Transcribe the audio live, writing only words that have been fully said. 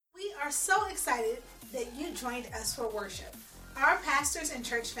are so excited that you joined us for worship. Our pastors and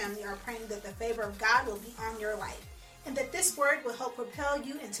church family are praying that the favor of God will be on your life and that this word will help propel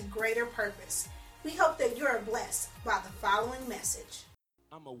you into greater purpose. We hope that you are blessed by the following message.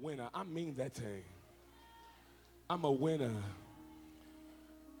 I'm a winner. I mean that thing. I'm a winner.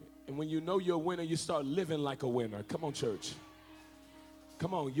 And when you know you're a winner, you start living like a winner. Come on, church.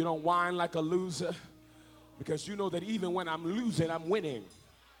 Come on. You don't whine like a loser because you know that even when I'm losing, I'm winning.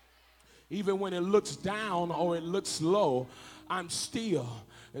 Even when it looks down or it looks low, I'm still.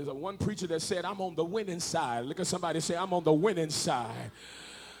 There's one preacher that said, I'm on the winning side. Look at somebody say, I'm on the winning side.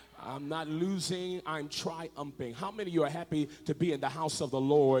 I'm not losing, I'm triumphing. How many of you are happy to be in the house of the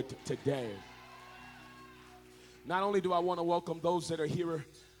Lord today? Not only do I want to welcome those that are here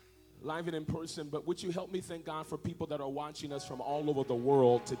live and in person, but would you help me thank God for people that are watching us from all over the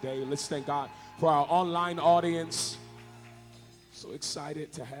world today? Let's thank God for our online audience. So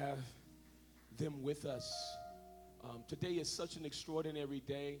excited to have them with us. Today is such an extraordinary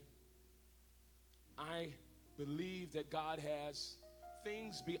day. I believe that God has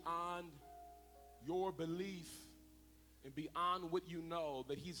things beyond your belief and beyond what you know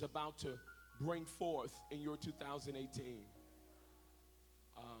that he's about to bring forth in your 2018.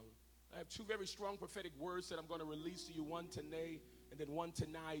 I have two very strong prophetic words that I'm going to release to you, one today and then one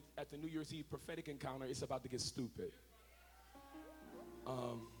tonight at the New Year's Eve prophetic encounter. It's about to get stupid.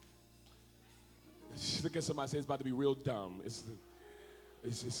 Look at somebody say it's about to be real dumb. It's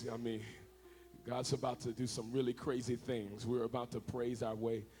just, I mean, God's about to do some really crazy things. We're about to praise our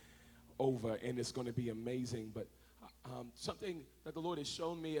way over, and it's going to be amazing. But something that the Lord has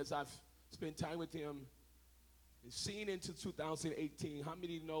shown me as I've spent time with him is seeing into 2018. How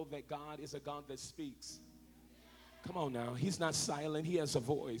many know that God is a God that speaks? Come on now. He's not silent. He has a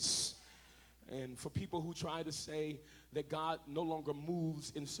voice. And for people who try to say that God no longer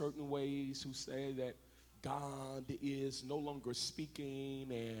moves in certain ways, who say that God is no longer speaking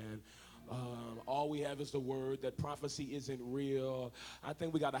and all we have is the word, that prophecy isn't real. I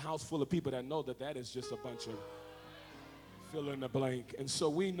think we got a house full of people that know that that is just a bunch of fill in the blank. And so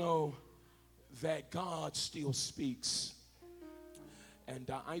we know that God still speaks.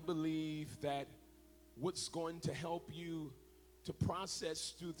 And I believe that what's going to help you to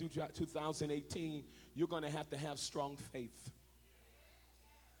process through 2018, you're going to have strong faith.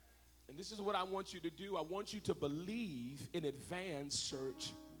 And this is what I want you to do. I want you to believe in advance,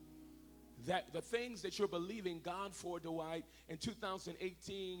 church, that the things that you're believing God for, Dwight, in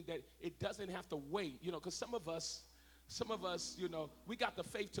 2018, that it doesn't have to wait. You know, because some of us, you know, we got the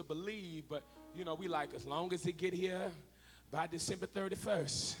faith to believe, but, you know, we like, as long as it get here by December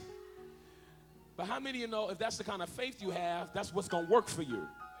 31st. But how many of you know if that's the kind of faith you have, that's what's going to work for you?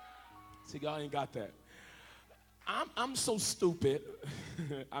 See, y'all ain't got that. I'm so stupid.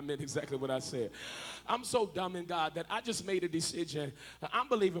 I meant exactly what I said. I'm so dumb in God that I just made a decision. I'm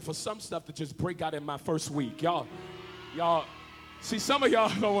believing for some stuff to just break out in my first week. Y'all, see, some of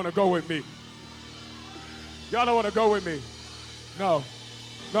y'all don't want to go with me. Y'all don't want to go with me. No.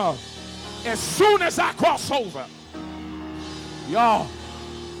 As soon as I cross over, y'all,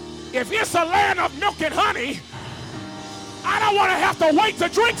 if it's a land of milk and honey, I don't want to have to wait to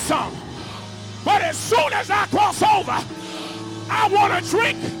drink some. But as soon as I cross over, I want to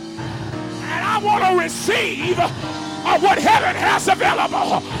drink and I want to receive what heaven has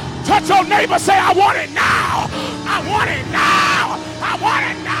available. Touch your neighbor, say, I want it now. I want it now. I want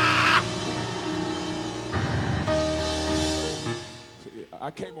it now.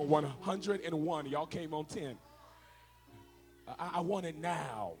 I came on 101. Y'all came on 10. I want it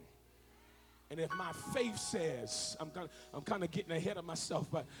now. And if my faith says, I'm kind of getting ahead of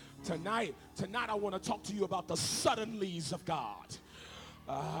myself, but tonight I want to talk to you about the suddenlies of God.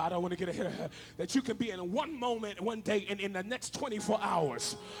 I don't want to get ahead that you can be in one moment, one day, and in the next 24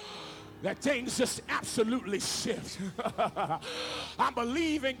 hours, that things just absolutely shift. I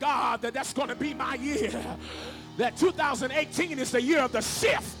believe in God that that's going to be my year. That 2018 is the year of the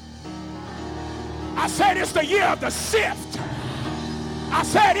shift. I said it's the year of the shift. I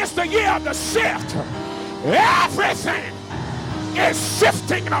said it's the year of the shift. Everything is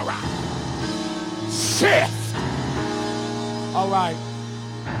shifting around. Shift. All right.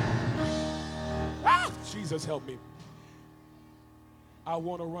 Jesus help me. I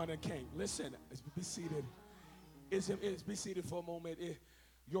want to run and can't. Listen, be seated. Be seated for a moment.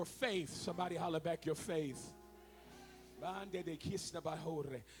 Your faith, somebody holler back your faith.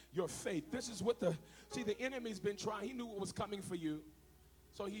 Your faith. This is what the enemy's been trying. He knew what was coming for you.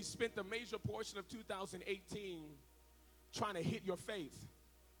 So he spent the major portion of 2018 trying to hit your faith.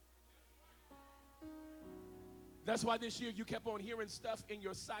 That's why this year you kept on hearing stuff in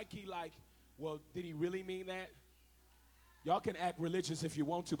your psyche like, well, did he really mean that? Y'all can act religious if you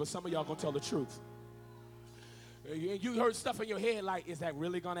want to, but some of y'all gonna tell the truth. You heard stuff in your head like, is that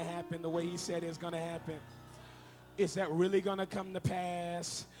really gonna happen the way he said it's gonna happen? Is that really gonna come to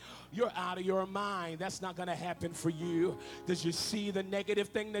pass? You're out of your mind. That's not going to happen for you. Did you see the negative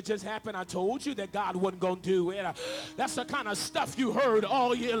thing that just happened? I told you that God wasn't going to do it. That's the kind of stuff you heard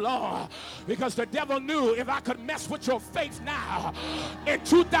all year long, because the devil knew if I could mess with your faith now in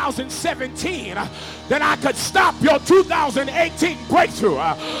 2017, then I could stop your 2018 breakthrough.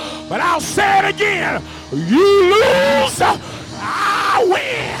 But I'll say it again. You lose, I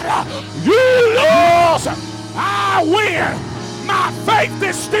win. You lose, I win. My faith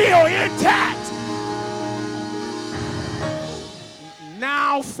is still intact.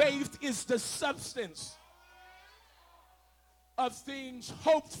 Now faith is the substance of things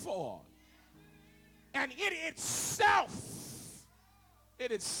hoped for. And it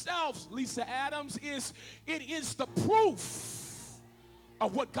itself, Lisa Adams, it is the proof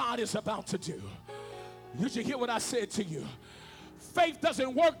of what God is about to do. Did you hear what I said to you? Faith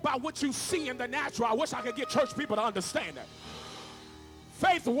doesn't work by what you see in the natural. I wish I could get church people to understand that.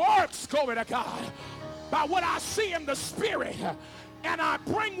 Faith works, glory to God, by what I see in the spirit. And I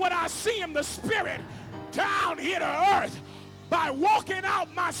bring what I see in the spirit down here to earth. By walking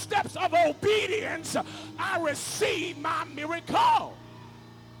out my steps of obedience, I receive my miracle.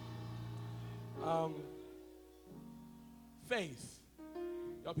 Faith.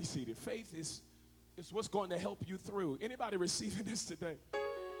 Y'all be seated. Faith is what's going to help you through. Anybody receiving this today?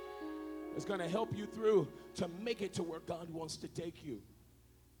 It's going to help you through to make it to where God wants to take you.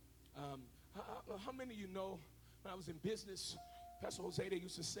 How many of you know when I was in business, Pastor Jose, they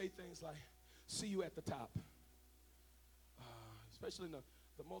used to say things like, see you at the top. Especially in the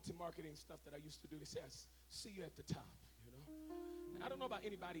multi-marketing stuff that I used to do. They say, see you at the top, you know. And I don't know about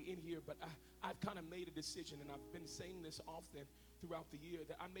anybody in here, but I've kind of made a decision, and I've been saying this often throughout the year,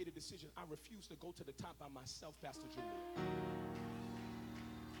 that I made a decision. I refuse to go to the top by myself, Pastor Julia.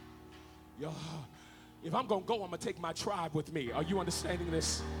 Yo, if I'm going to go, I'm going to take my tribe with me. Are you understanding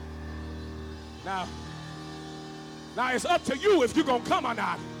this? Now it's up to you if you're going to come or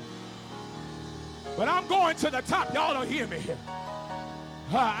not. But I'm going to the top. Y'all don't hear me.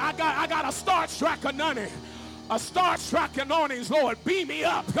 I got a Star Trek anointing. A Star Trek anointing, Lord. Beam me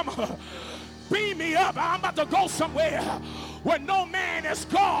up. Come on. Beam me up. I'm about to go somewhere where no man has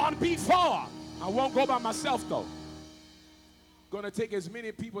gone before. I won't go by myself, though. Going to take as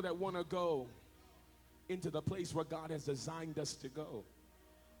many people that want to go into the place where God has designed us to go.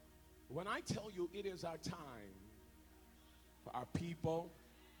 When I tell you it is our time for our people,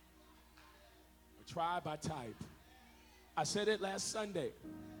 tribe by type. I said it last Sunday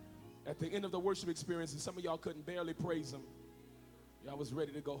at the end of the worship experience, and some of y'all couldn't barely praise him. Y'all was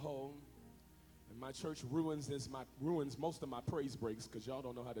ready to go home. And my church ruins most of my praise breaks because y'all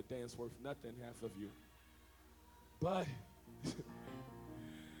don't know how to dance worth nothing, half of you. But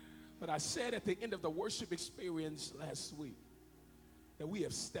I said at the end of the worship experience last week that we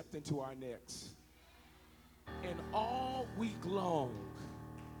have stepped into our next. And all week long,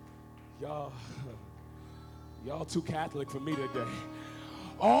 y'all too Catholic for me today.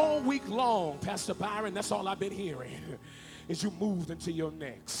 All week long, Pastor Byron, that's all I've been hearing, is you moved into your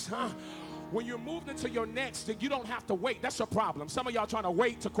next. When you're moved into your next, then you don't have to wait. That's your problem. Some of y'all trying to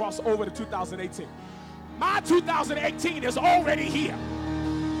wait to cross over to 2018. My 2018 is already here.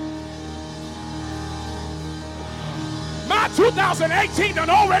 My 2018 done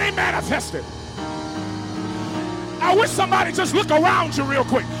already manifested. I wish somebody just look around you real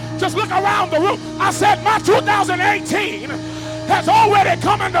quick. Just look around the room. I said my 2018 has already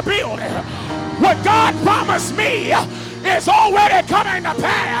come into building. What God promised me is already coming to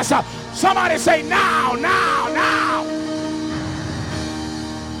pass. Somebody say now, now, now.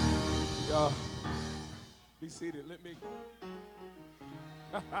 Be seated. Let me.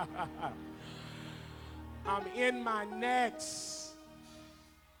 I'm in my next.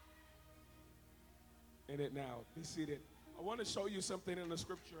 In it now. Be seated. I want to show you something in the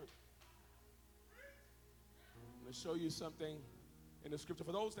scripture. I'm going to show you something in the scripture.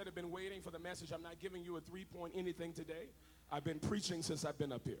 For those that have been waiting for the message, I'm not giving you a 3-point anything today. I've been preaching since I've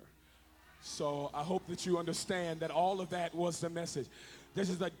been up here. So I hope that you understand that all of that was the message.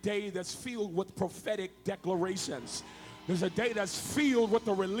 This is a day that's filled with prophetic declarations. There's a day that's filled with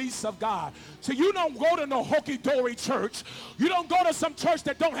the release of God. So you don't go to no hokey-dory church. You don't go to some church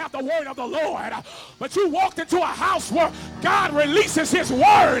that don't have the word of the Lord. But you walked into a house where God releases his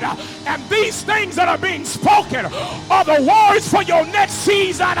word. And these things that are being spoken are the words for your next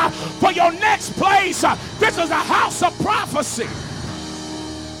season, for your next place. This is a house of prophecy.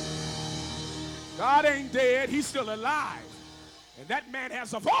 God ain't dead. He's still alive. And that man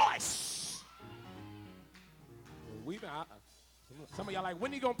has a voice. Some of y'all like,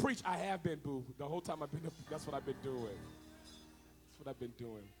 when are you going to preach? I have been, boo. The whole time I've been, that's what I've been doing. That's what I've been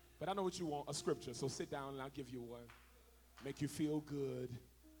doing. But I know what you want, a scripture. So sit down and I'll give you one. Make you feel good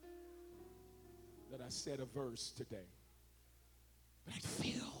that I said a verse today. But I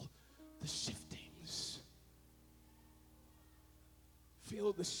feel the shiftings.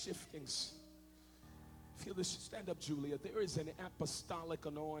 Feel the shiftings. Feel this. Stand up, Julia. There is an apostolic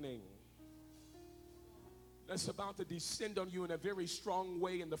anointing that's about to descend on you in a very strong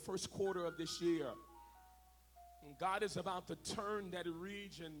way in the first quarter of this year. And God is about to turn that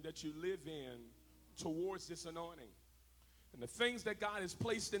region that you live in towards this anointing. And the things that God has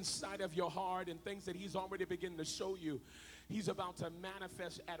placed inside of your heart and things that he's already begun to show you, he's about to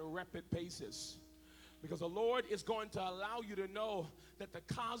manifest at a rapid basis. Because the Lord is going to allow you to know that the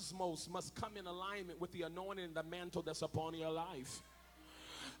cosmos must come in alignment with the anointing and the mantle that's upon your life.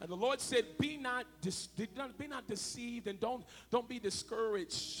 And the Lord said, be not deceived and don't be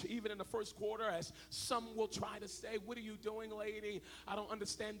discouraged, even in the first quarter, as some will try to say, what are you doing, lady? I don't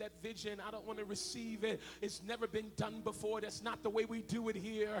understand that vision. I don't want to receive it. It's never been done before. That's not the way we do it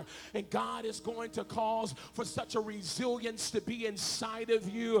here. And God is going to cause for such a resilience to be inside of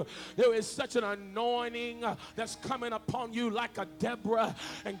you. There is such an anointing that's coming upon you like a Deborah.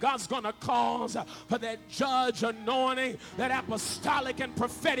 And God's going to cause for that judge anointing, that apostolic and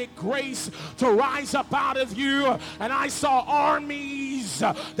prophetic grace to rise up out of you. And I saw armies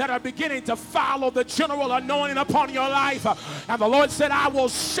that are beginning to follow the general anointing upon your life. And the Lord said, I will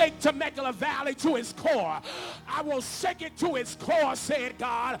shake Temecula Valley to its core. I will shake it to its core, said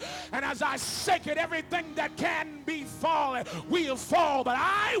God. And as I shake it, everything that can be fallen will fall, but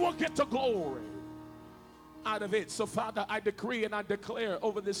I will get the glory out of it. So Father, I decree and I declare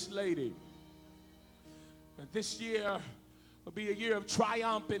over this lady that this year will be a year of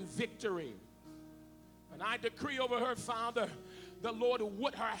triumph and victory. And I decree over her, Father, the Lord,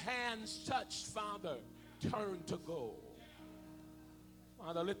 what her hands touched, Father, turn to gold.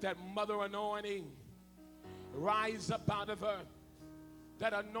 Father, let that mother anointing rise up out of her.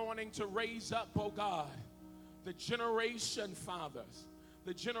 That anointing to raise up, oh God, the generation, fathers.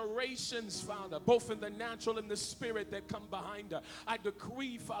 The generations, Father, both in the natural and the spirit that come behind her. I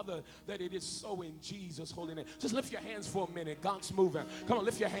decree, Father, that it is so in Jesus' holy name. Just lift your hands for a minute. God's moving. Come on,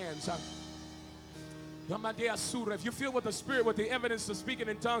 lift your hands. If you feel with the Spirit, with the evidence of speaking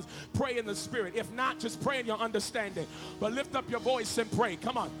in tongues, pray in the Spirit. If not, just pray in your understanding. But lift up your voice and pray.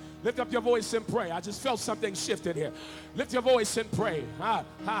 Come on. Lift up your voice and pray. I just felt something shifted here. Lift your voice and pray. Ha,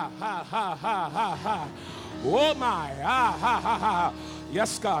 ha, ha, ha, ha, ha, ha. Oh my. Ha, ha, ha, ha.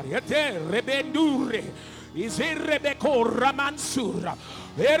 Yes, God. Yete rebendure. Izirrebeko ramansura.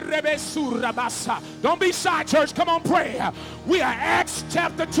 Don't be shy, church. Come on, pray. We are Acts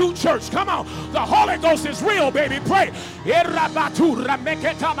chapter 2 church. Come on. The Holy Ghost is real, baby. Pray.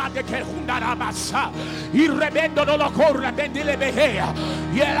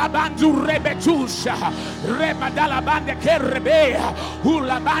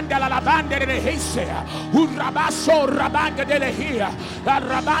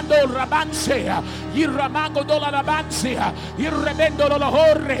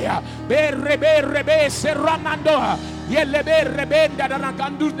 Berre berre be serramando yelle berre benda da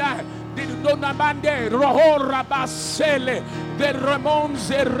raganduna di donna bande rohora basele de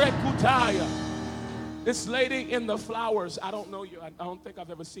remonze recutaya. This lady in the flowers, I don't know you. I don't think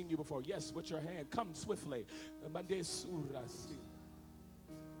I've ever seen you before. Yes, with your hand. Come swiftly. Bande surasi.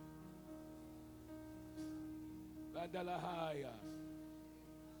 Bandalahaya.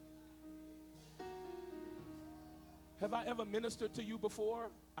 Have I ever ministered to you before?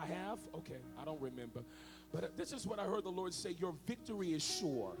 I have? Okay, I don't remember. But this is what I heard the Lord say. Your victory is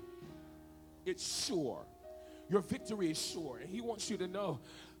sure. It's sure. Your victory is sure. And he wants you to know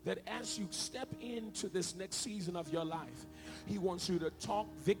that as you step into this next season of your life, he wants you to talk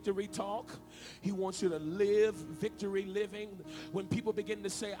victory talk. He wants you to live victory living. When people begin to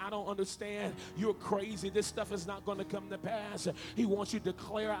say, I don't understand, you're crazy, this stuff is not going to come to pass, he wants you to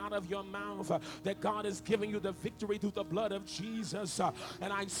declare out of your mouth that God is giving you the victory through the blood of Jesus.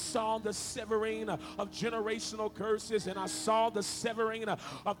 And I saw the severing of generational curses, and I saw the severing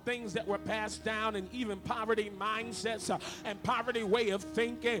of things that were passed down, and even poverty mindsets and poverty way of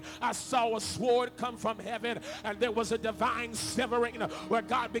thinking. I saw a sword come from heaven, and there was a divine severing where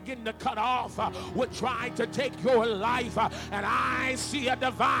God began to cut off what tried to take your life. And I see a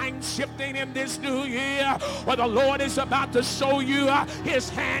divine shifting in this new year where the Lord is about to show you his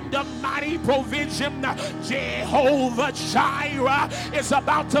hand of mighty provision. Jehovah Jireh is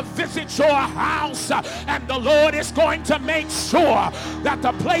about to visit your house, and the Lord is going to make sure that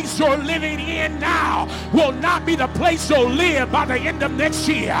the place you're living in now will not be the place you'll live by the end of next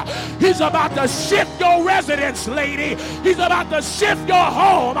year. He's about to shift your residence, lady. He's about to shift your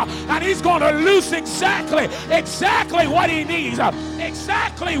home, and he's going to loose exactly what he needs.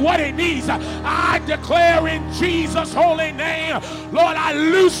 Exactly what he needs. I declare in Jesus' holy name, Lord, I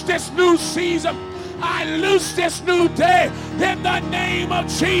loose this new season. I loose this new day in the name of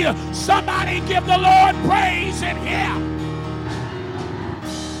Jesus. Somebody give the Lord praise in here.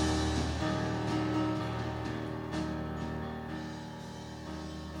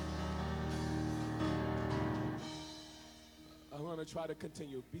 Try to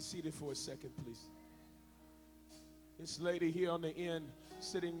continue. Be seated for a second, please. This lady here on the end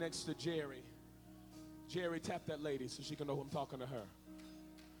sitting next to Jerry. Jerry, tap that lady so she can know who I'm talking to her.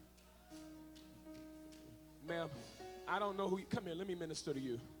 Ma'am, I don't know who you, come here, let me minister to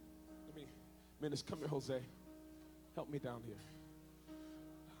you. Let me minister. Come here, Jose. Help me down here.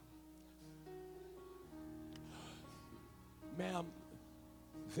 Ma'am,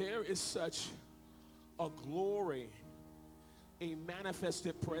 there is such a glory, a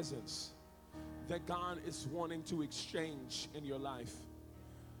manifested presence that God is wanting to exchange in your life.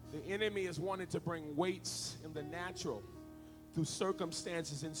 The enemy is wanting to bring weights in the natural through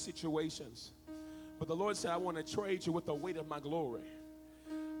circumstances and situations. But the Lord said, I want to trade you with the weight of my glory.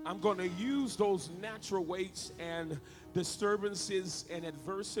 I'm going to use those natural weights and disturbances and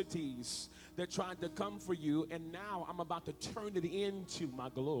adversities that tried to come for you, and now I'm about to turn it into my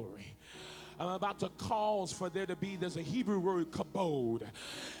glory. I'm about to cause for there to be, there's a Hebrew word, kabod,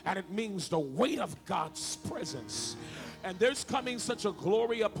 and it means the weight of God's presence. And there's coming such a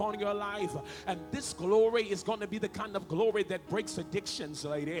glory upon your life, and this glory is going to be the kind of glory that breaks addictions,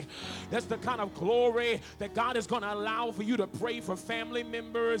 lady. That's the kind of glory that God is going to allow for you to pray for family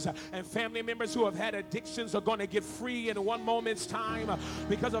members, and family members who have had addictions are going to get free in one moment's time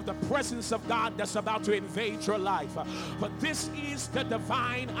because of the presence of God that's about to invade your life. But this is the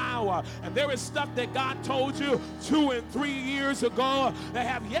divine hour, and there is stuff that God told you 2 and 3 years ago that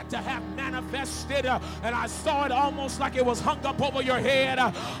have yet to have manifested, and I saw it almost like it was hung up over your head.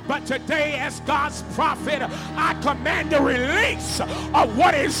 But today, as God's prophet, I command the release of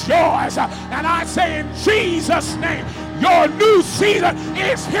what is yours. And I say in Jesus' name, your new season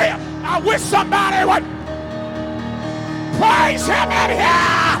is here. I wish somebody would praise him in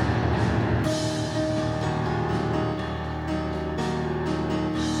here.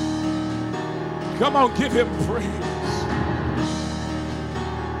 Come on, give him praise.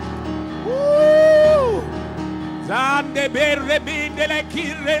 Woo! I'm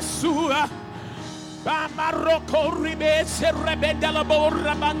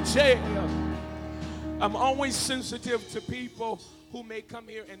always sensitive to people who may come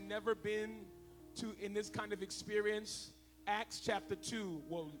here and never been to in this kind of experience. Acts chapter 2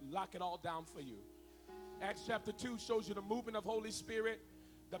 will lock it all down for you. Acts chapter 2 shows you the movement of Holy Spirit.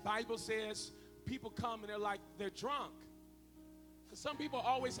 The Bible says people come and they're drunk. Because some people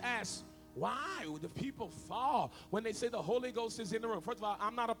always ask, why do people fall when they say the Holy Ghost is in the room? First of all,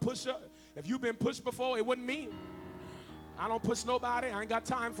 I'm not a pusher. If you've been pushed before, it wasn't me. I don't push nobody. I ain't got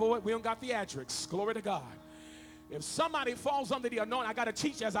time for it. We don't got theatrics. Glory to God. If somebody falls under the anointing, I got to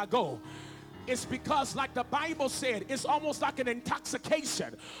teach as I go. It's because, like the Bible said, it's almost like an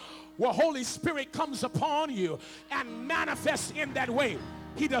intoxication where Holy Spirit comes upon you and manifests in that way.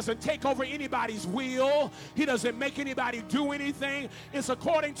 He doesn't take over anybody's will. He doesn't make anybody do anything. It's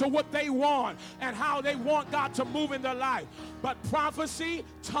according to what they want and how they want God to move in their life. But prophecy,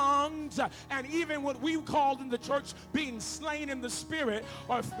 tongues, and even what we called in the church being slain in the spirit,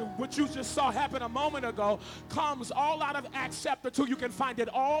 or what you just saw happen a moment ago, comes all out of Acts chapter 2. You can find it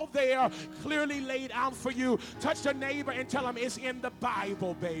all there, clearly laid out for you. Touch your neighbor and tell them it's in the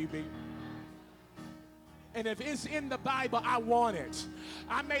Bible, baby. And if it's in the Bible, I want it.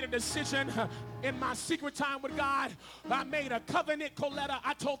 I made a decision in my secret time with God. I made a covenant, Coletta.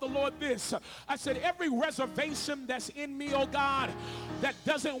 I told the Lord this. I said, every reservation that's in me, oh God, that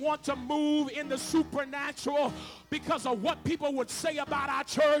doesn't want to move in the supernatural because of what people would say about our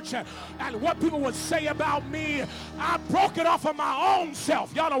church and what people would say about me, I broke it off of my own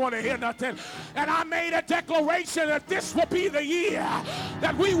self. Y'all don't want to hear nothing. And I made a declaration that this will be the year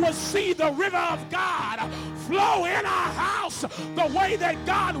that we will see the river of God flow in our house the way that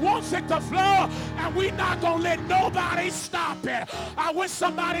God wants it to flow, and we're not going to let nobody stop it. I wish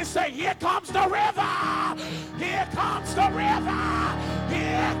somebody say, here comes the river. Here comes the river.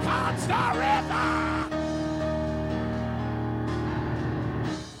 Here comes the river.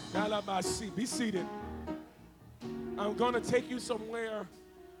 Be seated. I'm going to take you somewhere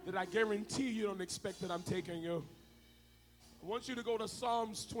that I guarantee you don't expect that I'm taking you. I want you to go to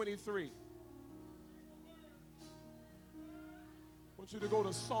Psalms 23. I want you to go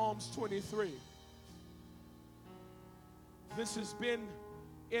to Psalms 23. This has been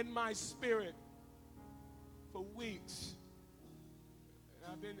in my spirit for weeks.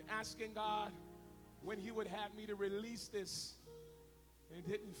 And I've been asking God when he would have me to release this. It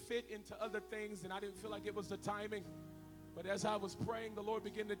didn't fit into other things, and I didn't feel like it was the timing. But as I was praying, the Lord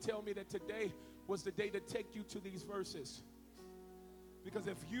began to tell me that today was the day to take you to these verses. Because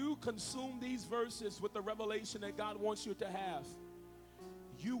if you consume these verses with the revelation that God wants you to have,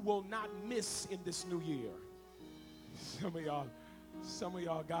 you will not miss in this new year. Some of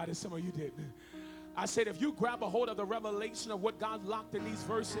y'all got it, some of you didn't. I said if you grab a hold of the revelation of what God locked in these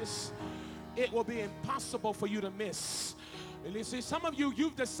verses, it will be impossible for you to miss. And you see, some of you,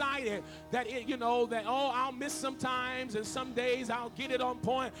 you've decided that, I'll miss sometimes and some days I'll get it on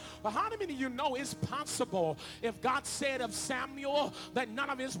point. But how many of you know it's possible if God said of Samuel that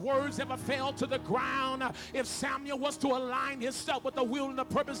none of his words ever fell to the ground, if Samuel was to align himself with the will and the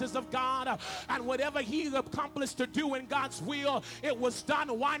purposes of God, and whatever he accomplished to do in God's will, it was done.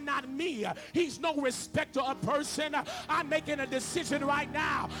 Why not me? He's no respecter of person. I'm making a decision right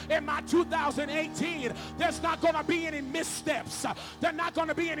now in my 2018. There's not going to be any missteps. There's not going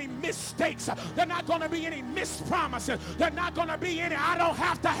to be any mistakes. There's not going to be any mispromises. There's not going to be any, I don't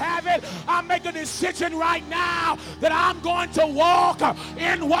have to have it. I make a decision right now that I'm going to walk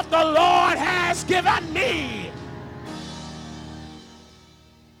in what the Lord has given me.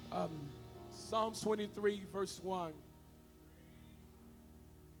 Psalms 23, verse 1.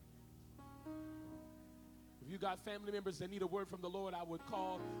 If you got family members that need a word from the Lord, I would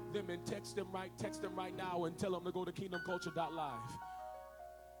call them and text them right now and tell them to go to kingdomculture.live.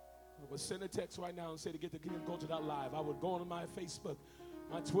 I would send a text right now and say to get to kingdomculture.live. I would go on my Facebook,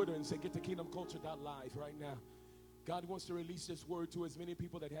 my Twitter, and say get to kingdomculture.live right now. God wants to release this word to as many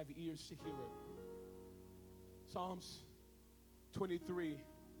people that have ears to hear it. Psalms 23,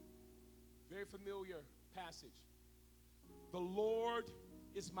 very familiar passage. The Lord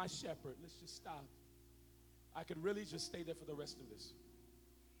is my shepherd. Let's just stop. I could really just stay there for the rest of this.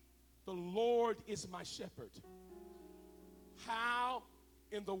 The Lord is my shepherd. How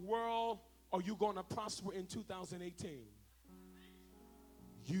in the world are you going to prosper in 2018?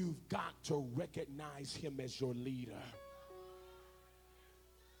 You've got to recognize him as your leader.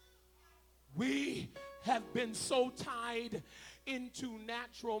 We have been so tied into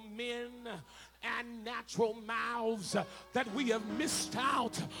natural men and natural mouths that we have missed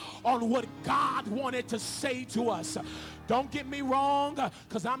out on what God wanted to say to us. Don't get me wrong,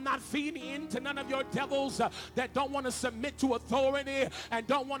 because I'm not feeding into none of your devils that don't want to submit to authority and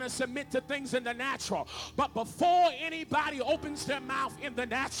don't want to submit to things in the natural. But before anybody opens their mouth in the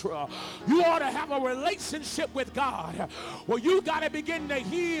natural, you ought to have a relationship with God where you got to begin to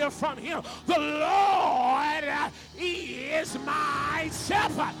hear from him. The Lord, he is my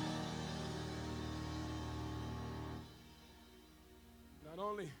shepherd. Not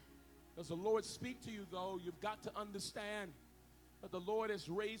only does the Lord speak to you, though, you've got to understand that the Lord has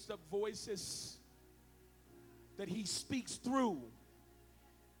raised up voices that he speaks through.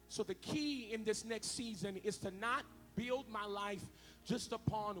 So the key in this next season is to not build my life just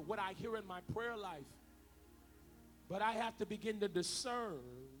upon what I hear in my prayer life, but I have to begin to discern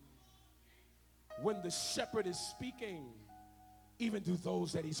when the shepherd is speaking, even to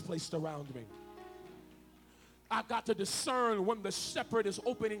those that he's placed around me. I've got to discern when the shepherd is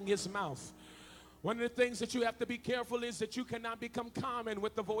opening his mouth. One of the things that you have to be careful is that you cannot become common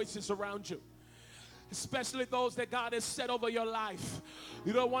with the voices around you, especially those that God has set over your life.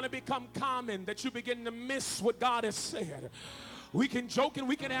 You don't want to become common, that you begin to miss what God has said. We can joke and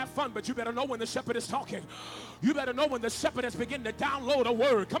we can have fun, but you better know when the shepherd is talking. You better know when the shepherd is beginning to download a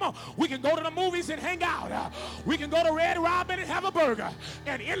word. Come on. We can go to the movies and hang out. We can go to Red Robin and have a burger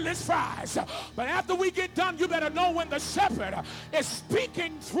and endless fries. But after we get done, you better know when the shepherd is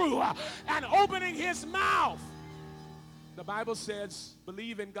speaking through and opening his mouth. The Bible says,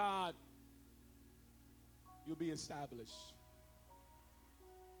 believe in God, you'll be established.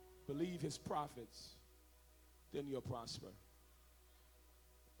 Believe his prophets, then you'll prosper.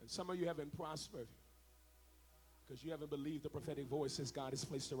 And some of you haven't prospered because you haven't believed the prophetic voices God has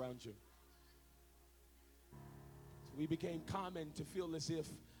placed around you. So we became common to feel as if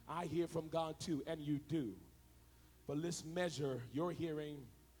I hear from God too, and you do. But let's measure your hearing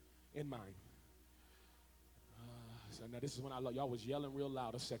in mine. So now this is when y'all was yelling real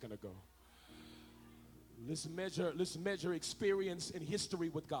loud a second ago. Let's measure experience and history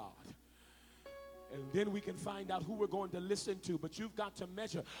with God. And then we can find out who we're going to listen to. But you've got to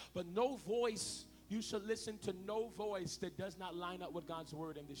measure. But no voice, you should listen to no voice that does not line up with God's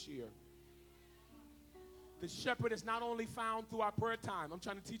word in this year. The shepherd is not only found through our prayer time. I'm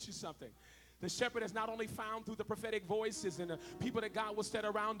trying to teach you something. The shepherd is not only found through the prophetic voices and the people that God will set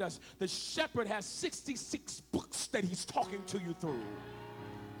around us. The shepherd has 66 books that he's talking to you through.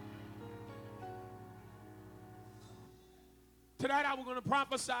 Tonight we're going to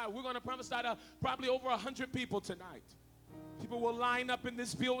prophesy. We're going to prophesy to probably over 100 people tonight. People will line up in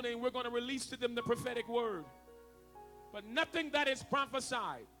this building. We're going to release to them the prophetic word. But nothing that is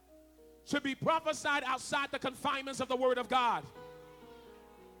prophesied should be prophesied outside the confinements of the word of God.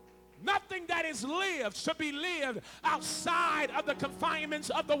 Nothing that is lived should be lived outside of the confinements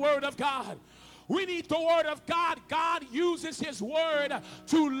of the word of God. We need the word of God. God uses his word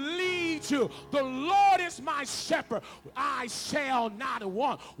to lead you. The Lord is my shepherd. I shall not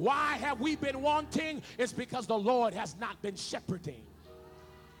want. Why have we been wanting? It's because the Lord has not been shepherding.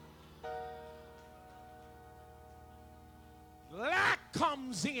 Lack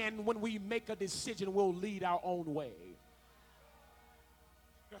comes in when we make a decision we'll lead our own way.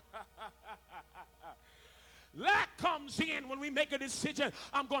 Lack comes in when we make a decision,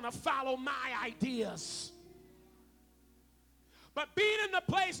 I'm going to follow my ideas. But being in the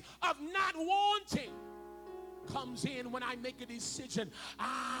place of not wanting comes in when I make a decision,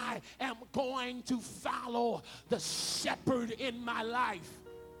 I am going to follow the shepherd in my life.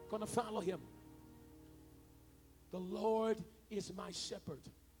 I'm going to follow him. The Lord is my shepherd.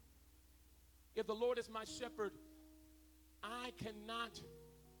 If the Lord is my shepherd, I cannot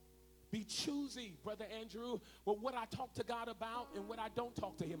be choosy, Brother Andrew, with what I talk to God about and what I don't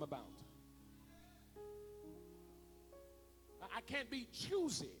talk to him about. I can't be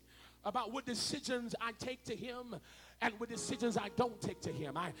choosy about what decisions I take to him and what decisions I don't take to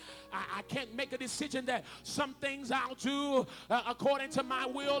him. I can't make a decision that some things I'll do according to my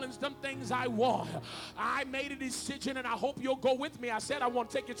will and some things I won't. I made a decision, and I hope you'll go with me. I said I want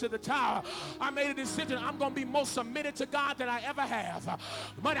to take you to the tower. I made a decision. I'm going to be most submitted to God that I ever have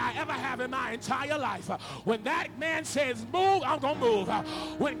in my entire life. When that man says move, I'm going to move.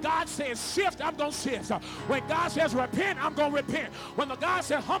 When God says shift, I'm going to shift. When God says repent, I'm going to repent. When the God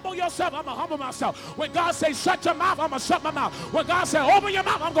says humble yourself, I'm going to humble myself. When God says shut your mouth, I'm going to shut my mouth. When God said open your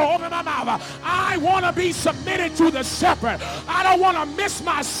mouth, I'm going to open my mouth. I want to be submitted to the shepherd. I don't want to miss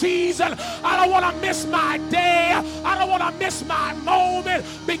my season. I don't want to miss my day. I don't want to miss my moment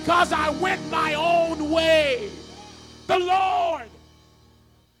because I went my own way. The Lord.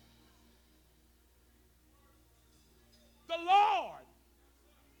 The Lord.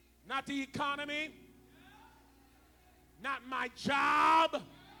 Not the economy. Not my job.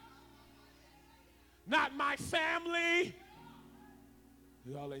 Not my family.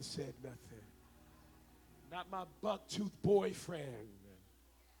 Y'all ain't said nothing. Not my buck-toothed boyfriend.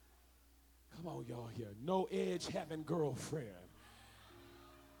 Come on, y'all here. No edge having girlfriend.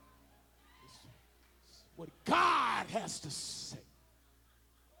 It's what God has to say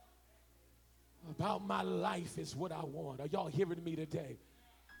about my life is what I want. Are y'all hearing me today?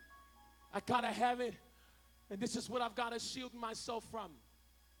 I gotta have it. And this is what I've got to shield myself from.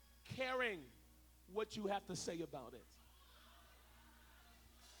 Caring what you have to say about it.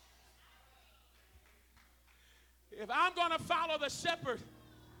 If I'm going to follow the shepherd,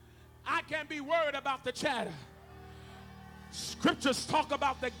 I can't be worried about the chatter. Scriptures talk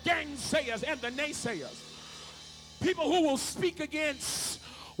about the gainsayers and the naysayers. People who will speak against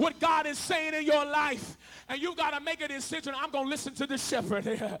what God is saying in your life. And you got to make a decision. I'm going to listen to the shepherd.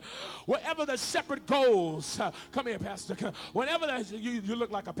 Wherever the shepherd goes, come here, Pastor. Whenever you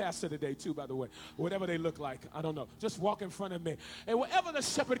look like a pastor today, too, by the way. Whatever they look like, I don't know. Just walk in front of me. And wherever the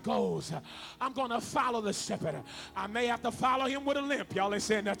shepherd goes, I'm going to follow the shepherd. I may have to follow him with a limp. Y'all ain't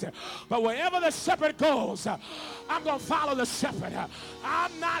saying nothing. But wherever the shepherd goes, I'm going to follow the shepherd.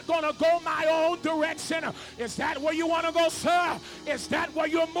 I'm not going to go my own direction. Is that where you want to go, sir? Is that where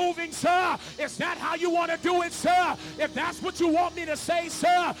you're moving, sir? Is that how you want to do it, sir? If that's what you want me to say,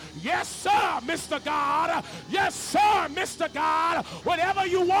 sir, yes, sir, Mr. God. Yes, sir, Mr. God. Whatever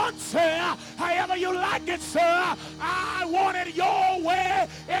you want, sir, however you like it, sir, I want it your way.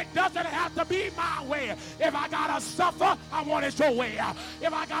 It doesn't have to be my way. If I got to suffer, I want it your way.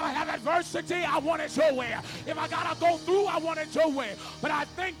 If I got to have adversity, I want it your way. If I got to go through, I want it your way. But I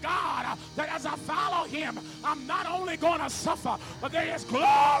thank God that as I follow him, I'm not only going to suffer, but there is glory.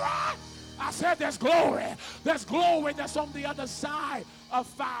 I said there's glory. There's glory that's on the other side of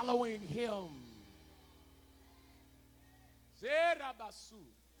following him. The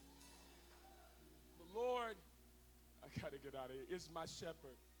Lord, I got to get out of here, is my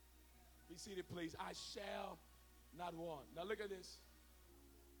shepherd. Be seated, please. I shall not want. Now look at this.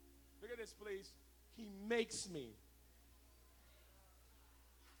 Look at this, please. He makes me.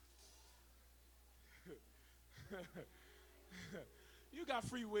 You got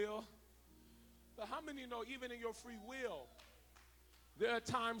free will. But how many know even in your free will, there are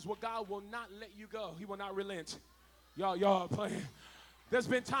times where God will not let you go. He will not relent. Y'all playing. There's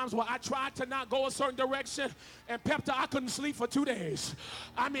been times where I tried to not go a certain direction, and Pepta, I couldn't sleep for 2 days.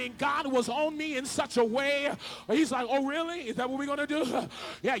 I mean, God was on me in such a way. He's like, oh, really? Is that what we're going to do?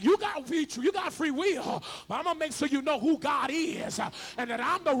 Yeah, you got free will, but I'm going to make sure you know who God is, and that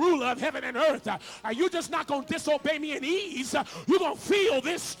I'm the ruler of heaven and earth. And you're just not going to disobey me in ease. You're going to feel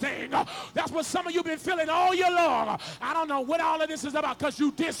this thing. That's what some of you have been feeling all year long. I don't know what all of this is about because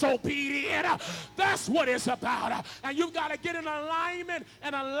you disobedient. That's what it's about. And you've got to get in alignment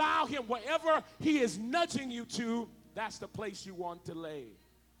and allow him, wherever he is nudging you to, that's the place you want to lay.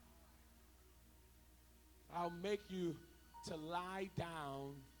 I'll make you to lie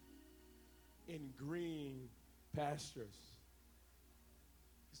down in green pastures.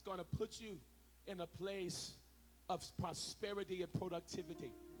 It's going to put you in a place of prosperity and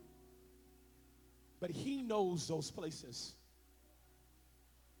productivity. But he knows those places.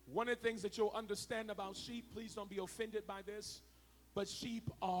 One of the things that you'll understand about sheep, please don't be offended by this, but sheep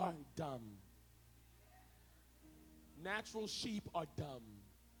are dumb. Natural sheep are dumb.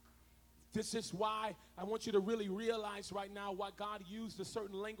 This is why I want you to really realize right now why God used a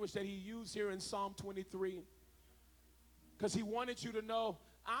certain language that he used here in Psalm 23. Because he wanted you to know,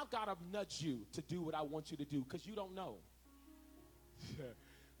 I've got to nudge you to do what I want you to do, because you don't know.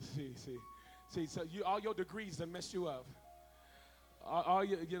 See, so all your degrees that mess you up. All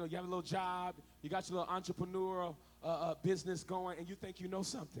you have a little job, you got your little entrepreneurial business going, and you think you know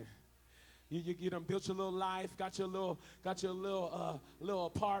something. You done built your little life, got your little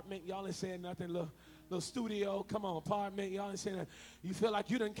apartment. Y'all ain't saying nothing. Little studio, come on, apartment. Y'all ain't saying that. You feel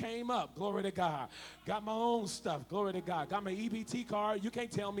like you done came up. Glory to God. Got my own stuff. Glory to God. Got my EBT card. You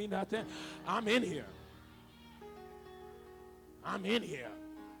can't tell me nothing. I'm in here. I'm in here.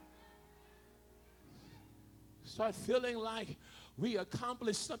 Start feeling like we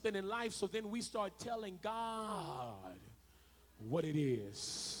accomplished something in life, so then we start telling God what it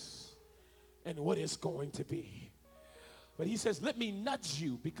is and what it's going to be. But he says, let me nudge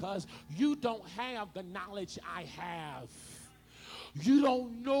you, because you don't have the knowledge I have. You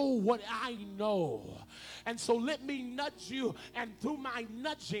don't know what I know. And so let me nudge you, and through my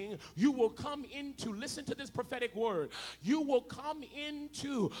nudging, you will come into, listen to this prophetic word, you will come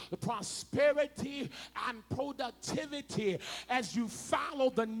into the prosperity and productivity as you follow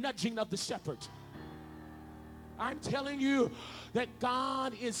the nudging of the shepherd. I'm telling you that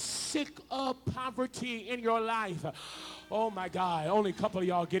God is sick of poverty in your life. Oh my God, only a couple of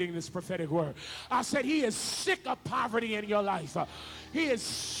y'all getting this prophetic word. I said he is sick of poverty in your life. He is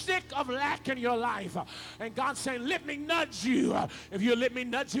sick of lack in your life. And God's saying, let me nudge you. If you let me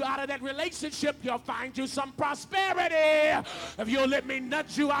nudge you out of that relationship, you'll find you some prosperity. If you'll let me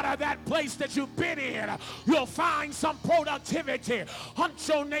nudge you out of that place that you've been in, you'll find some productivity. Hunt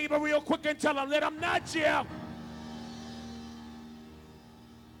your neighbor real quick and tell him, let him nudge you.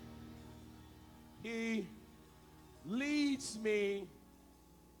 He leads me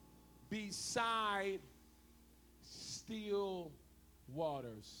beside still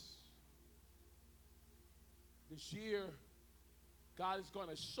waters. This year, God is going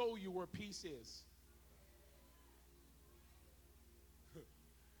to show you where peace is.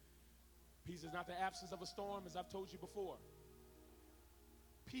 Peace is not the absence of a storm, as I've told you before.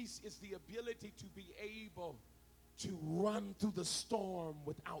 Peace is the ability to be able to run through the storm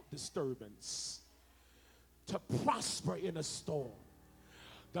without disturbance, to prosper in a storm.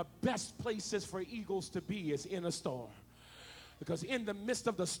 The best places for eagles to be is in a storm, because in the midst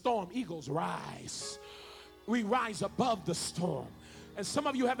of the storm, eagles rise. We rise above the storm. And some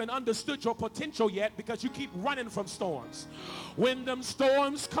of you haven't understood your potential yet because you keep running from storms. When them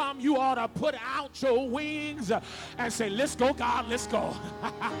storms come, you ought to put out your wings and say, let's go, God, let's go.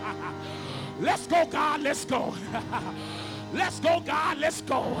 Let's go, God, let's go. Let's go, God, let's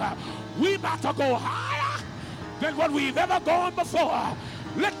go. We about to go higher than what we've ever gone before.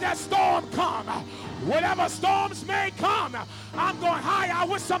 Let that storm come. Whatever storms may come, I'm going higher. I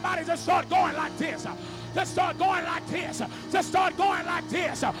wish somebody just start going like this. Just start going like this. Just start going like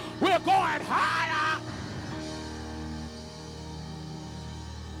this. We're going higher.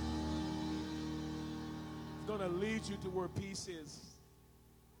 It's going to lead you to where peace is.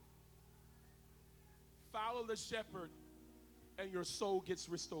 Follow the shepherd and your soul gets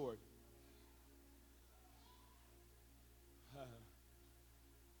restored.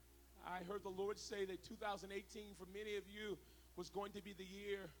 I heard the Lord say that 2018 for many of you was going to be the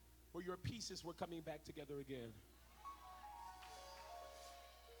year where your pieces were coming back together again.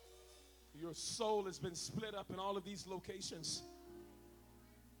 Your soul has been split up in all of these locations.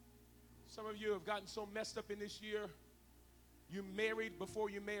 Some of you have gotten so messed up in this year, you married before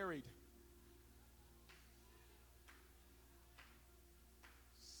you married.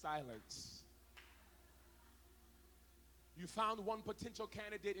 Silence. You found one potential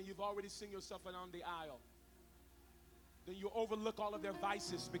candidate and you've already seen yourself on the aisle. Then you overlook all of their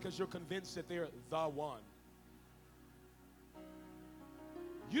vices because you're convinced that they're the one.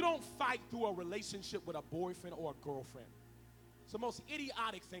 You don't fight through a relationship with a boyfriend or a girlfriend. It's the most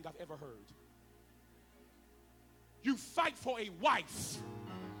idiotic thing I've ever heard. You fight for a wife.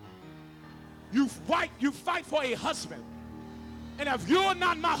 You fight for a husband. And if you're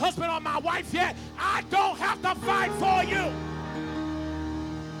not my husband or my wife yet, I don't have to fight for you.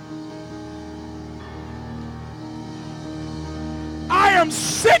 I am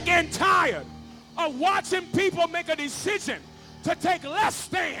sick and tired of watching people make a decision to take less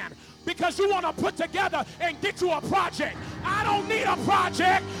stand because you want to put together and get you a project. I don't need a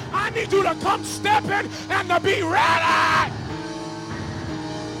project. I need you to come stepping and to be ready.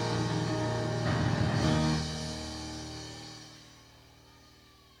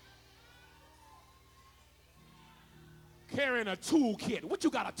 Carrying a toolkit. What you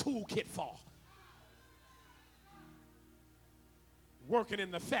got a toolkit for? Working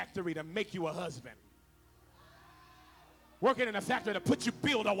in the factory to make you a husband. Working in the factory to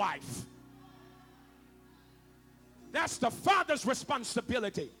build a wife. That's the father's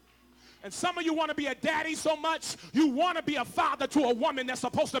responsibility. And some of you want to be a daddy so much, you want to be a father to a woman that's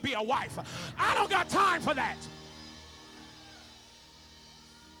supposed to be a wife. I don't got time for that.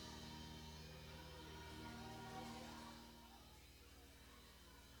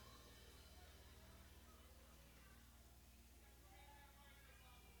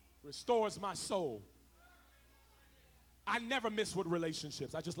 Restores my soul. I never miss with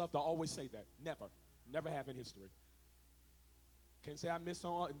relationships. I just love to always say that. Never have in history. Can't say I miss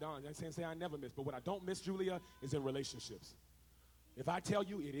on, no, I can't say I never miss. But what I don't miss, Julia, is in relationships. If I tell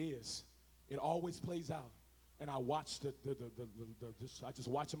you, it is. It always plays out. And I watch I just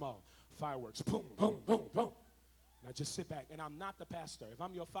watch them all. Fireworks, boom, boom, boom, boom. And I just sit back. And I'm not the pastor. If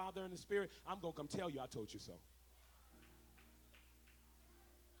I'm your father in the spirit, I'm going to come tell you I told you so.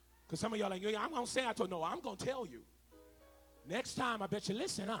 Because some of y'all are like, I'm going to say I told you. No, I'm going to tell you. Next time, I bet you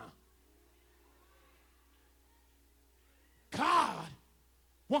listen, huh? God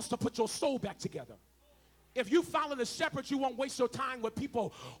wants to put your soul back together. If you follow the shepherd, you won't waste your time with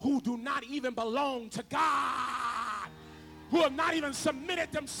people who do not even belong to God, who have not even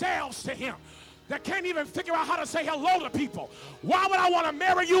submitted themselves to him, that can't even figure out how to say hello to people. Why would I want to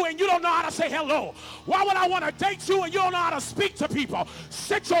marry you and you don't know how to say hello? Why would I want to date you and you don't know how to speak to people?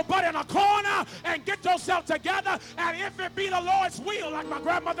 Sit your butt in a corner and get yourself together, and if it be the Lord's will, like my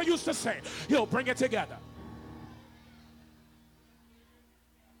grandmother used to say, he'll bring it together.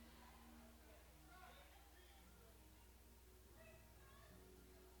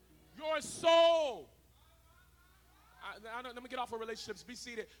 Your soul. Let me get off of relationships. Be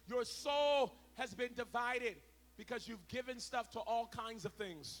seated. Your soul has been divided because you've given stuff to all kinds of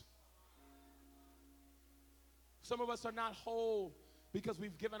things. Some of us are not whole because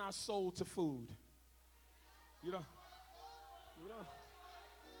we've given our soul to food. You know.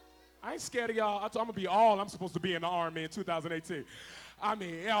 I ain't scared of y'all. I'm going to be I'm supposed to be in the Army in 2018. I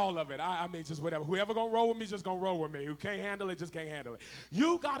mean, all of it. I mean, just whatever. Whoever going to roll with me, just going to roll with me. Who can't handle it, just can't handle it.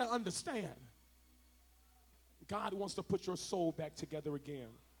 You got to understand, God wants to put your soul back together again.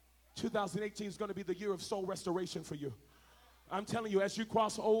 2018 is going to be the year of soul restoration for you. I'm telling you, as you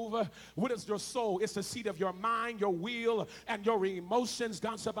cross over, what is your soul? It's the seat of your mind, your will, and your emotions.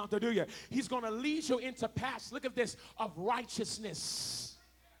 God's about to do you. He's going to lead you into paths, look at this, of righteousness.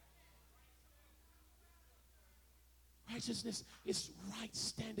 Righteousness is right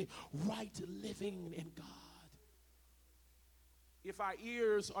standing, right living in God. If our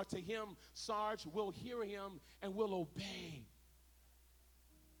ears are to him, Sarge, we'll hear him and we'll obey.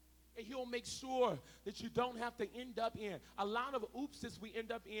 And he'll make sure that you don't have to end up in. A lot of oopses we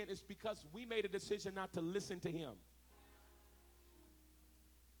end up in is because we made a decision not to listen to him.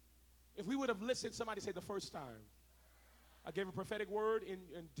 If we would have listened, somebody say the first time. I gave a prophetic word in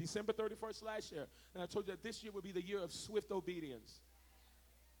December 31st last year, and I told you that this year would be the year of swift obedience.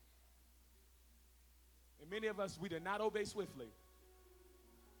 And many of us, we did not obey swiftly.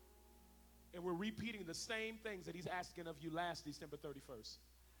 And we're repeating the same things that he's asking of you last December 31st.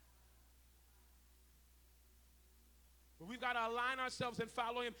 But we've got to align ourselves and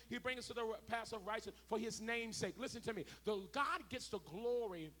follow him. He brings us to the path of righteousness for his name's sake. Listen to me. God gets the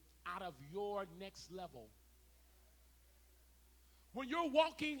glory out of your next level. When you're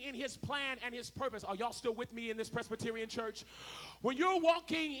walking in his plan and his purpose, are y'all still with me in this Presbyterian church? When you're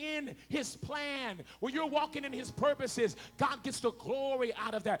walking in his plan, when you're walking in his purposes, God gets the glory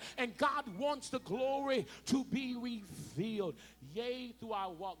out of that. And God wants the glory to be revealed. Yea, though I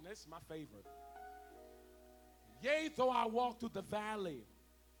walk, this is my favorite. Yea, though I walk through the valley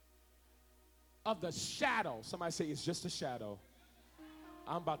of the shadow. Somebody say it's just a shadow.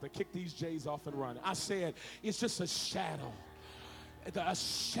 I'm about to kick these J's off and run. I said it's just a shadow. A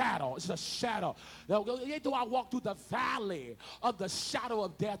shadow. It's a shadow. Yea, though I walk through the valley of the shadow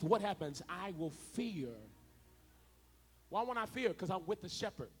of death, what happens? I will fear. Why won't I fear? Because I'm with the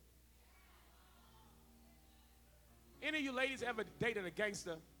shepherd. Any of you ladies ever dated a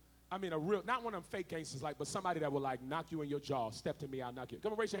gangster? I mean, a real, not one of them fake gangsters, but somebody that will knock you in your jaw. Step to me, I'll knock you.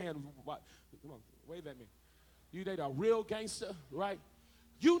 Come on, raise your hand. Come on, wave at me. You date a real gangster, right?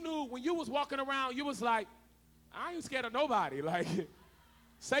 You knew when you was walking around, you was like, I ain't scared of nobody.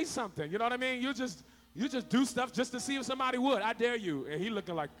 Say something. You know what I mean? You just do stuff just to see if somebody would. I dare you. And he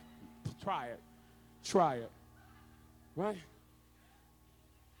looking like, try it. Try it. Right?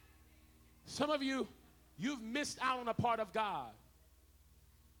 Some of you, you've missed out on a part of God.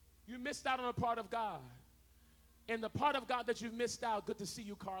 You missed out on a part of God. And the part of God that you've missed out, good to see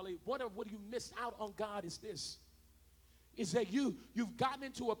you, Carly. What you missed out on God is this. Is that you've gotten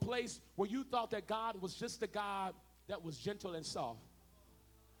into a place where you thought that God was just a God that was gentle and soft.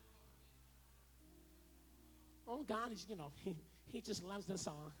 Oh, God is, he just loves the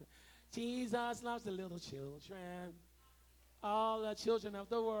song. Jesus loves the little children, all the children of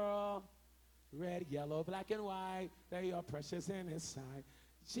the world, red, yellow, black, and white, they are precious in his sight.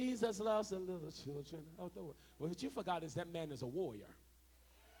 Jesus loves the little children of the world. Well, what you forgot is that man is a warrior.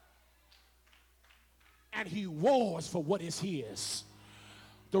 And he wars for what is his.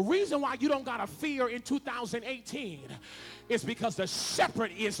 The reason why you don't got to fear in 2018 is because the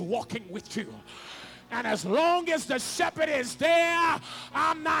shepherd is walking with you. And as long as the shepherd is there,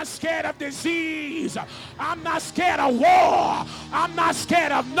 I'm not scared of disease. I'm not scared of war. I'm not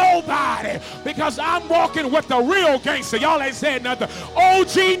scared of nobody because I'm walking with the real gangster. Y'all ain't saying nothing.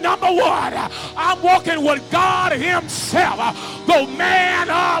 OG number one. I'm walking with God himself, the man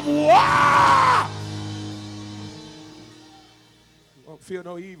of war. Won't feel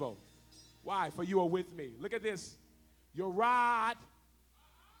no evil. Why? For you are with me. Look at this. Your rod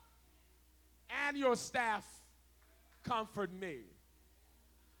and your staff comfort me.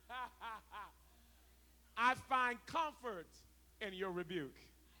 I find comfort in your rebuke.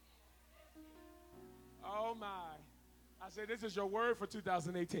 Oh my. I said, this is your word for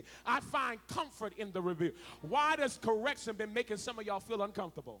 2018. I find comfort in the rebuke. Why does correction been making some of y'all feel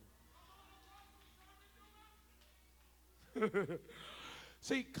uncomfortable?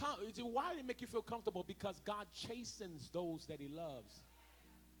 See, why did it make you feel comfortable? Because God chastens those that he loves.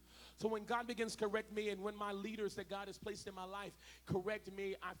 So when God begins to correct me and when my leaders that God has placed in my life correct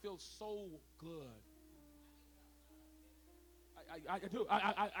me, I feel so good. I do.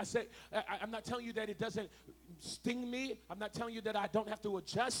 I say, I'm not telling you that it doesn't sting me. I'm not telling you that I don't have to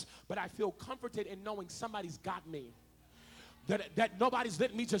adjust, but I feel comforted in knowing somebody's got me. that nobody's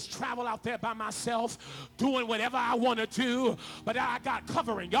letting me just travel out there by myself, doing whatever I want to do, but I got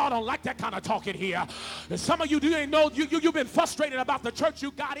covering. Y'all don't like that kind of talking here. And some of you didn't know you've been frustrated about the church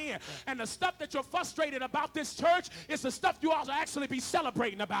you got in. And the stuff that you're frustrated about this church is the stuff you ought to actually be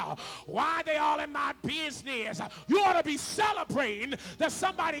celebrating about. Why are they all in my business? You ought to be celebrating that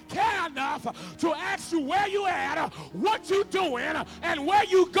somebody care enough to ask you where you at, what you doing, and where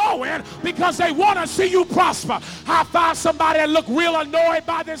you going, because they want to see you prosper. High five somebody that look real annoyed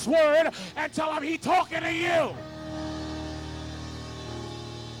by this word and tell them he talking to you.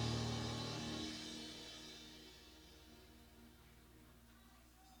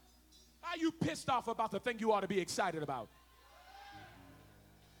 Are you pissed off about the thing you ought to be excited about?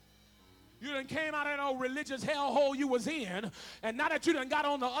 You done came out of that old religious hellhole you was in, and now that you done got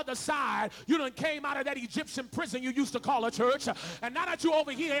on the other side, you done came out of that Egyptian prison you used to call a church, and now that you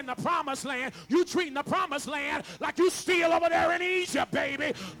over here in the promised land, you treating the promised land like you still over there in Egypt,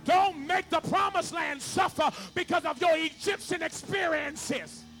 baby. Don't make the promised land suffer because of your Egyptian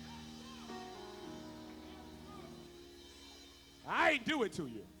experiences. I ain't do it to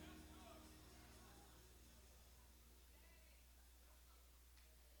you.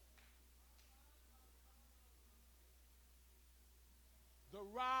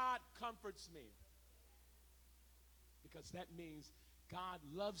 The rod comforts me, because that means God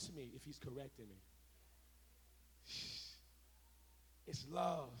loves me if he's correcting me. It's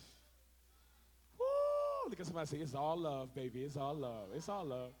love. Woo! Look at somebody say, it's all love, baby. It's all love. It's all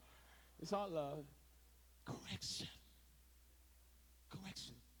love. It's all love. Correction.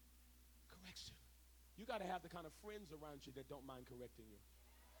 Correction. Correction. You got to have the kind of friends around you that don't mind correcting you.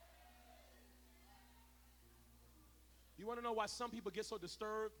 You want to know why some people get so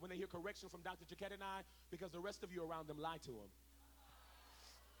disturbed when they hear correction from Dr. Jaquette and I? Because the rest of you around them lie to them.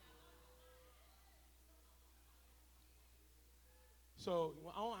 So,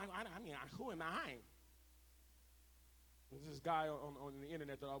 who am I? There's this guy on the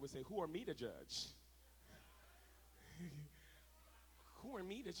internet that always say, who are me to judge? Who are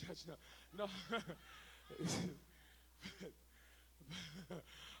me to judge? No.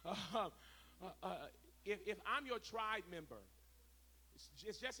 If I'm your tribe member,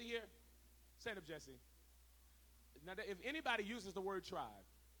 is Jesse here? Stand up, Jesse. Now, if anybody uses the word tribe,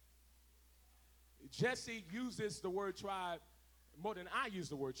 Jesse uses the word tribe more than I use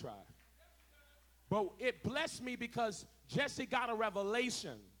the word tribe. But it blessed me because Jesse got a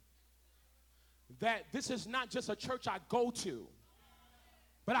revelation that this is not just a church I go to.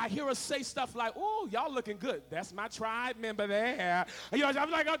 But I hear her say stuff like, oh, y'all looking good. That's my tribe member there. You know, I'm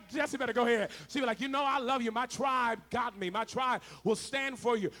like, oh, Jesse, better go ahead. She was like, you know, I love you. My tribe got me. My tribe will stand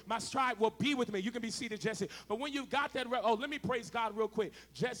for you. My tribe will be with me. You can be seated, Jesse. But when you've got that, let me praise God real quick.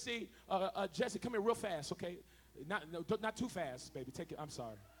 Jesse, come here real fast, okay? Not too fast, baby. Take it. I'm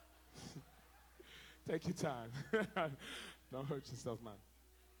sorry. Take your time. Don't hurt yourself, man.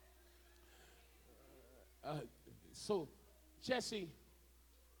 So, Jesse,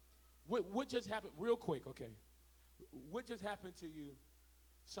 what just happened, real quick, okay? What just happened to you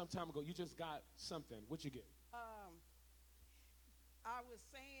some time ago? You just got something. What'd you get? I was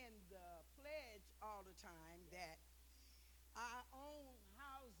saying the pledge all the time that I own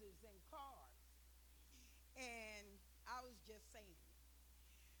houses and cars. And I was just saying.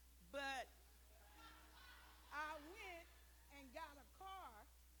 But I went and got a car,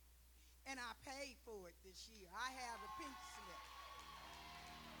 and I paid for it this year. I have a pink slip.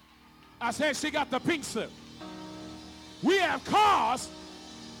 I said she got the pink slip. We have cars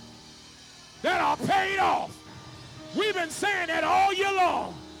that are paid off. We've been saying that all year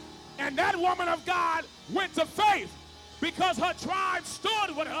long. And that woman of God went to faith because her tribe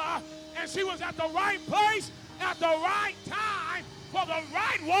stood with her, and she was at the right place at the right time for the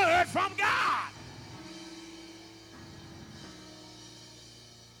right word from God.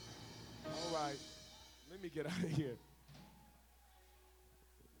 All right, let me get out of here.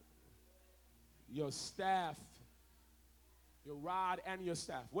 Your staff, your rod and your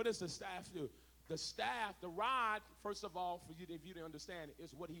staff. What does the staff do? The staff, the rod, first of all, for you, if you didn't understand it,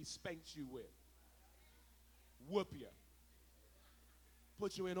 is what he spanks you with. Whoop you.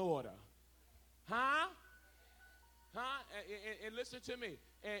 Put you in order. Huh? And listen to me.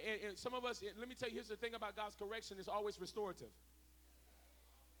 And some of us, let me tell you, here's the thing about God's correction. It's always restorative.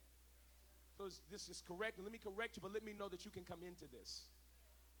 So this is correct. Let me correct you, but let me know that you can come into this.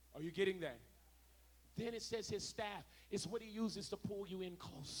 Are you getting that? Then it says his staff is what he uses to pull you in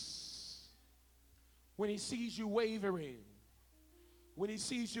close. When he sees you wavering, When he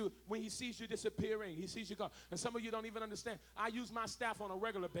sees you disappearing, he sees you go. And some of you don't even understand. I use my staff on a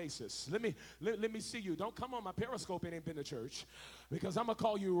regular basis. Let me see you. Don't come on my Periscope. It ain't been to church. Because I'm going to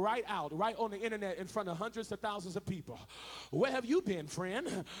call you right out, right on the internet in front of hundreds of thousands of people. Where have you been,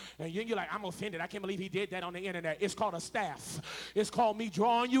 friend? And you're like, I'm offended. I can't believe he did that on the internet. It's called a staff. It's called me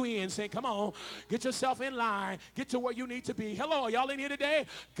drawing you in, saying, come on, get yourself in line. Get to where you need to be. Hello, are y'all in here today?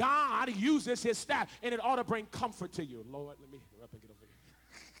 God uses his staff, and it ought to bring comfort to you. Lord, let me get up and get over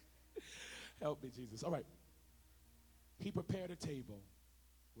here. Help me, Jesus. All right. He prepared a table.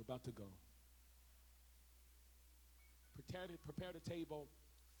 We're about to go. Prepared a table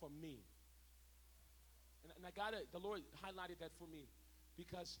for me. And I got it. The Lord highlighted that for me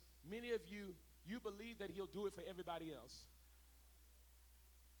because many of you believe that he'll do it for everybody else.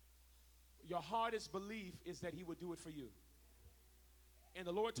 Your hardest belief is that he would do it for you. And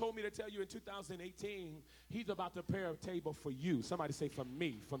the Lord told me to tell you in 2018, he's about to prepare a table for you. Somebody say, for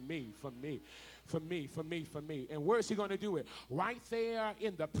me, for me, for me, for me, for me, for me. And where is he going to do it? Right there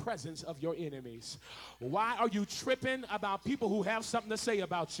in the presence of your enemies. Why are you tripping about people who have something to say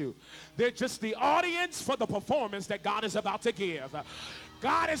about you? They're just the audience for the performance that God is about to give.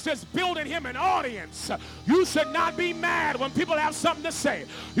 God is just building him an audience. You should not be mad when people have something to say.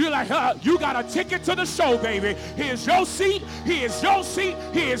 You're like, you got a ticket to the show, baby. Here's your seat. Here's your seat.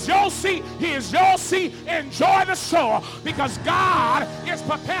 Here's your seat. Here's your seat. Enjoy the show because God is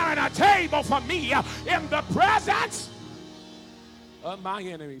preparing a table for me in the presence of my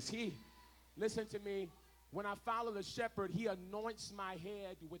enemies. Listen to me. When I follow the shepherd, he anoints my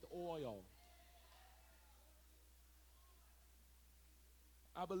head with oil.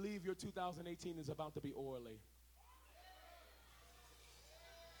 I believe your 2018 is about to be oily.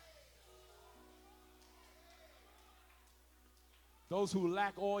 Those who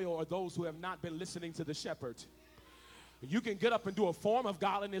lack oil are those who have not been listening to the shepherd. You can get up and do a form of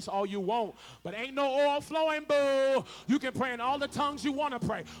godliness all you want, but ain't no oil flowing, boo. You can pray in all the tongues you want to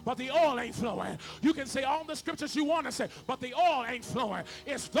pray, but the oil ain't flowing. You can say all the scriptures you want to say, but the oil ain't flowing.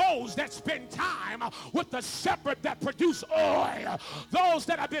 It's those that spend time with the shepherd that produce oil. Those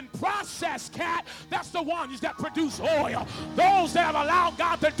that have been processed, cat, that's the ones that produce oil. Those that have allowed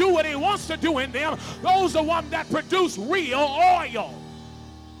God to do what he wants to do in them, those are the ones that produce real oil.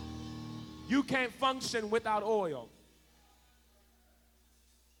 You can't function without oil.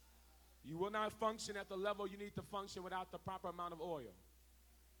 You will not function at the level you need to function without the proper amount of oil.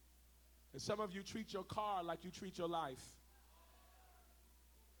 And some of you treat your car like you treat your life.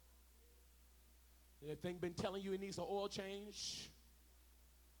 That thing been telling you it needs an oil change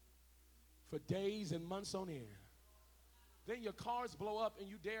for days and months on end. Then your cars blow up and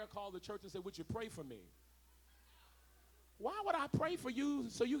you dare call the church and say, would you pray for me? Why would I pray for you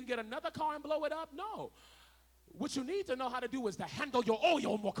so you can get another car and blow it up? No. What you need to know how to do is to handle your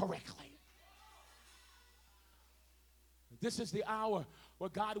oil more correctly. This is the hour where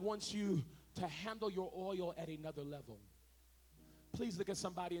God wants you to handle your oil at another level. Please look at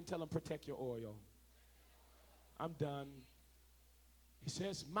somebody and tell them, protect your oil. I'm done. He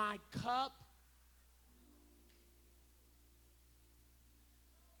says, my cup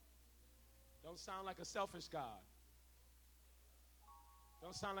don't sound like a selfish God.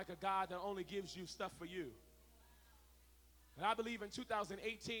 Don't sound like a God that only gives you stuff for you. And I believe in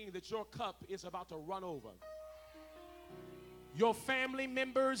 2018 that your cup is about to run over. Your family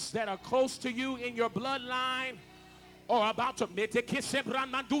members that are close to you in your bloodline are about to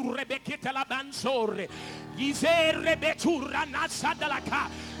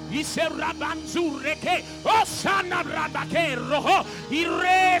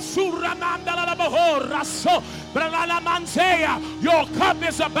your cup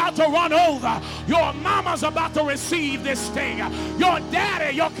is about to run over. Your mama's about to receive this thing. Your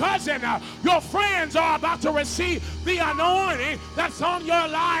daddy, your cousin, your friends are about to receive the anointing that's on your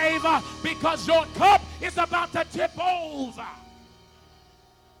life because your cup is about to tip over.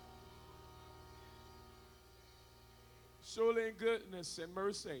 Surely in goodness and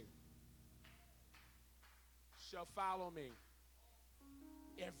mercy shall follow me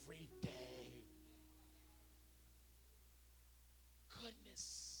every day.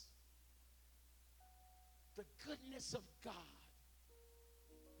 Goodness. The goodness of God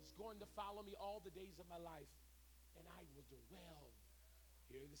is going to follow me all the days of my life, and I will dwell.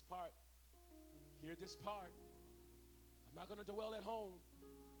 Hear this part. Hear this part. I'm not going to dwell at home.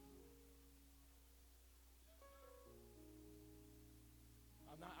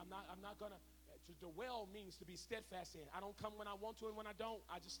 I'm not going to dwell means to be steadfast in. I don't come when I want to, and when I don't,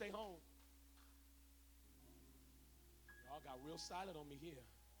 I just stay home. Y'all got real silent on me here.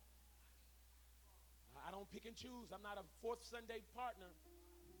 I don't pick and choose. I'm not a fourth Sunday partner.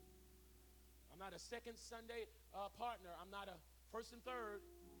 I'm not a second Sunday partner. I'm not a first and third.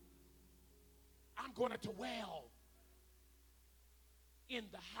 I'm going to dwell in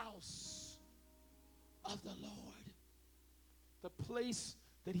the house of the Lord. The place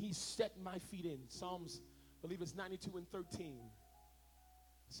that he set my feet in. Psalms, I believe it's 92 and 13.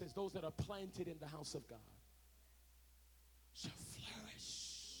 It says, those that are planted in the house of God shall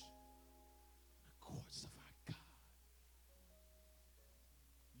flourish in the courts of our God.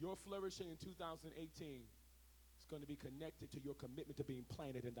 Your flourishing in 2018 is going to be connected to your commitment to being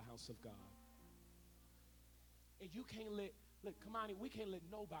planted in the house of God. And you can't look, come on, we can't let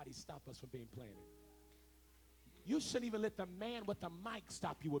nobody stop us from being planted. You shouldn't even let the man with the mic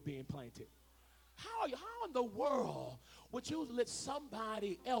stop you with being planted. How in the world would you let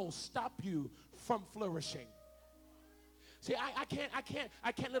somebody else stop you from flourishing? See, I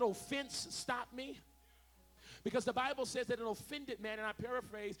can't let offense stop me. Because the Bible says that an offended man, and I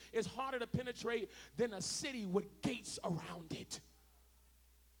paraphrase, is harder to penetrate than a city with gates around it.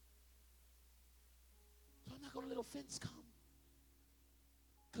 So I'm not going to let offense come.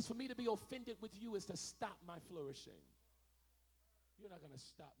 Because for me to be offended with you is to stop my flourishing. You're not going to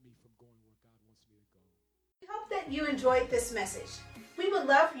stop me from going where God wants me to go. We hope that you enjoyed this message. We would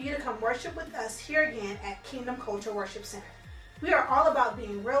love for you to come worship with us here again at Kingdom Culture Worship Center. We are all about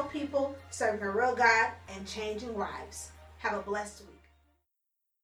being real people, serving a real God, and changing lives. Have a blessed week.